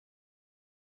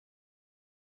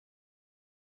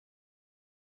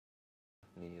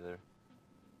Me either.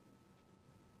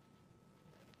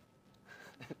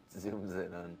 It zooms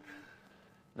in on...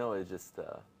 No, it just,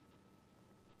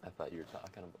 I thought you were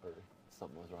talking about, or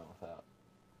something was wrong with that.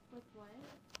 With what?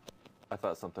 I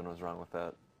thought something was wrong with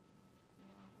that.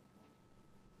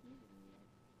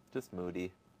 Just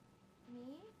moody. Me?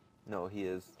 No, he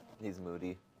is. He's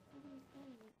moody.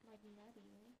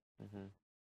 Mm-hmm.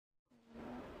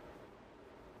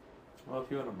 Well,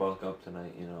 if you want to bulk up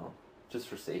tonight, you know, just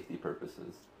for safety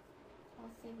purposes. I'll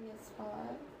save you a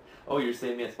spot. Oh, you're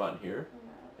saving me a spot in here?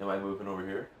 Yeah. Am I moving over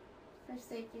here? For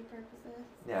safety purposes.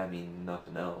 Yeah, I mean,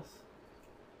 nothing else.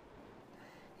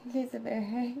 In case of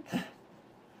Eric.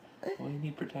 Well, you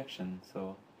need protection,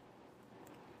 so...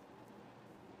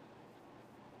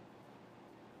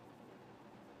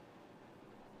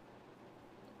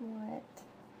 What?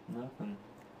 Nothing.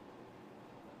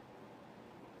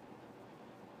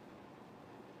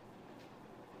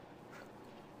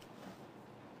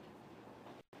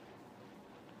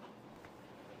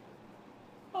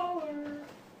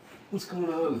 What's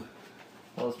going on?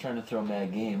 I was trying to throw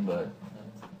mad game, but...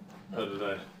 Oh, did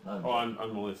I? Oh, I'm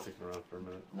only sticking around for a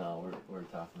minute. No, we're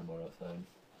talking about outside.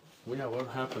 Well, yeah, what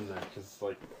happened there? Because,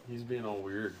 like, he's being all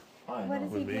weird. What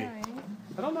is he doing?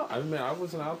 I don't know. I mean, I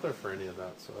wasn't out there for any of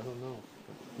that, so I don't know.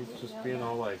 He's just being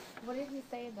all like... What did he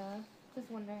say, though? Just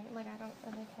wondering. Like, I don't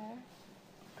really care.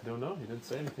 I don't know. He didn't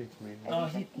say anything to me. No,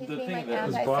 He's the being, thing like, that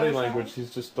His antisocial. body language, he's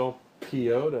just all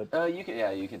PO'd at... you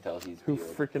can tell he's Who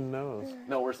PO'd. freaking knows?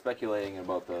 No, we're speculating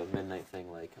about the midnight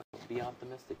thing, like, be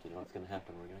optimistic, you know what's going to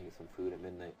happen. We're going to get some food at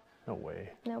midnight. No way.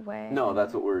 No way. No,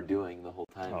 that's what we're doing the whole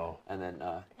time. Oh. And then,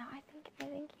 No, I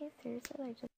think he's seriously,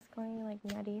 like, just going, like,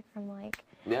 nutty from, like...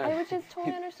 yeah. Which is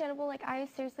totally understandable. Like, I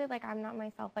seriously, like, I'm not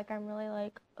myself. Like, I'm really,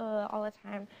 like, all the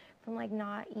time from, like,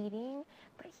 not eating.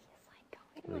 But he's, like,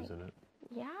 going, like... Losing it.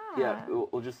 Yeah. Yeah,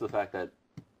 well, just the fact that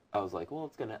I was like, well,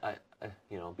 it's going to,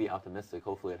 you know, be optimistic.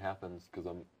 Hopefully it happens because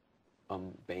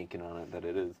I'm banking on it that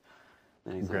it is.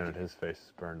 Then he's Granted, like, his face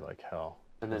is burned like hell.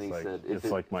 And then he like, said,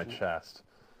 it's like my chest.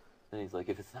 And he's like,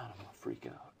 if it's not, I'm going to freak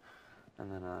out.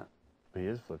 And then, He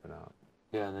is flipping out.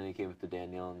 yeah, and then he came up to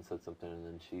Danielle and said something, and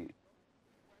then she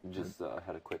just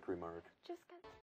had a quick remark. Just 'cause